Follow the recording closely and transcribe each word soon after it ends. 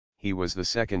He was the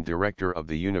second director of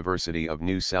the University of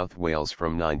New South Wales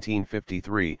from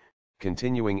 1953,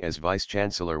 continuing as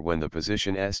Vice-Chancellor when the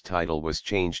position's title was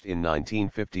changed in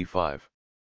 1955.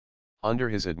 Under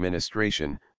his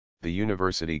administration, the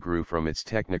university grew from its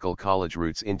technical college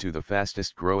roots into the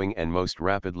fastest growing and most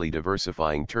rapidly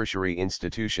diversifying tertiary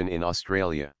institution in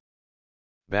Australia.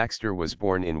 Baxter was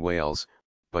born in Wales,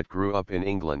 but grew up in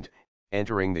England,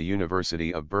 entering the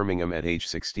University of Birmingham at age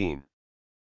 16.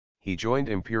 He joined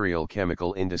Imperial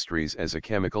Chemical Industries as a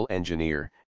chemical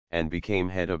engineer, and became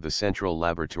head of the central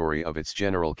laboratory of its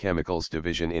General Chemicals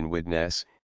division in Widnes,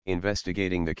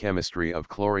 investigating the chemistry of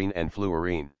chlorine and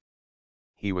fluorine.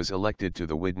 He was elected to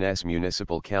the Widnes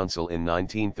Municipal Council in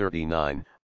 1939,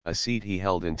 a seat he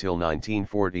held until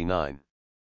 1949.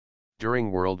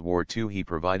 During World War II he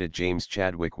provided James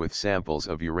Chadwick with samples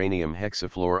of uranium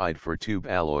hexafluoride for tube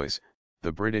alloys,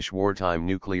 the British wartime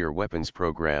nuclear weapons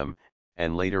program,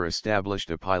 and later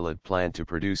established a pilot plant to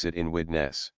produce it in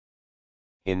Widnes.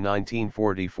 In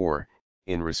 1944,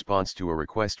 in response to a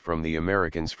request from the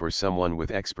Americans for someone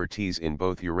with expertise in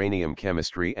both uranium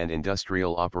chemistry and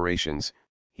industrial operations,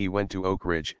 he went to Oak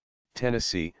Ridge,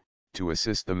 Tennessee, to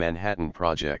assist the Manhattan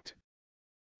Project.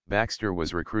 Baxter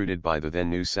was recruited by the then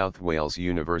New South Wales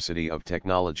University of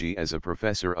Technology as a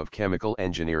professor of chemical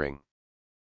engineering.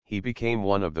 He became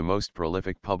one of the most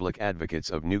prolific public advocates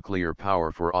of nuclear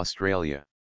power for Australia.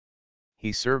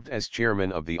 He served as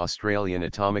chairman of the Australian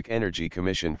Atomic Energy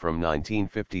Commission from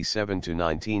 1957 to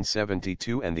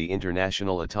 1972 and the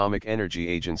International Atomic Energy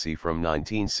Agency from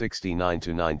 1969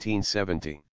 to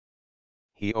 1970.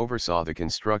 He oversaw the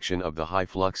construction of the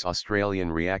high-flux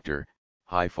Australian reactor,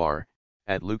 HIFAR,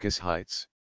 at Lucas Heights.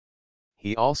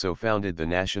 He also founded the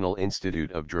National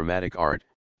Institute of Dramatic Art,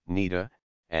 NIDA,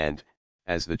 and,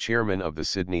 as the chairman of the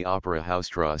Sydney Opera House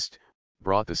Trust,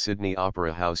 brought the Sydney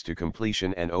Opera House to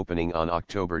completion and opening on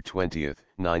October 20,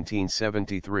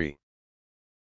 1973.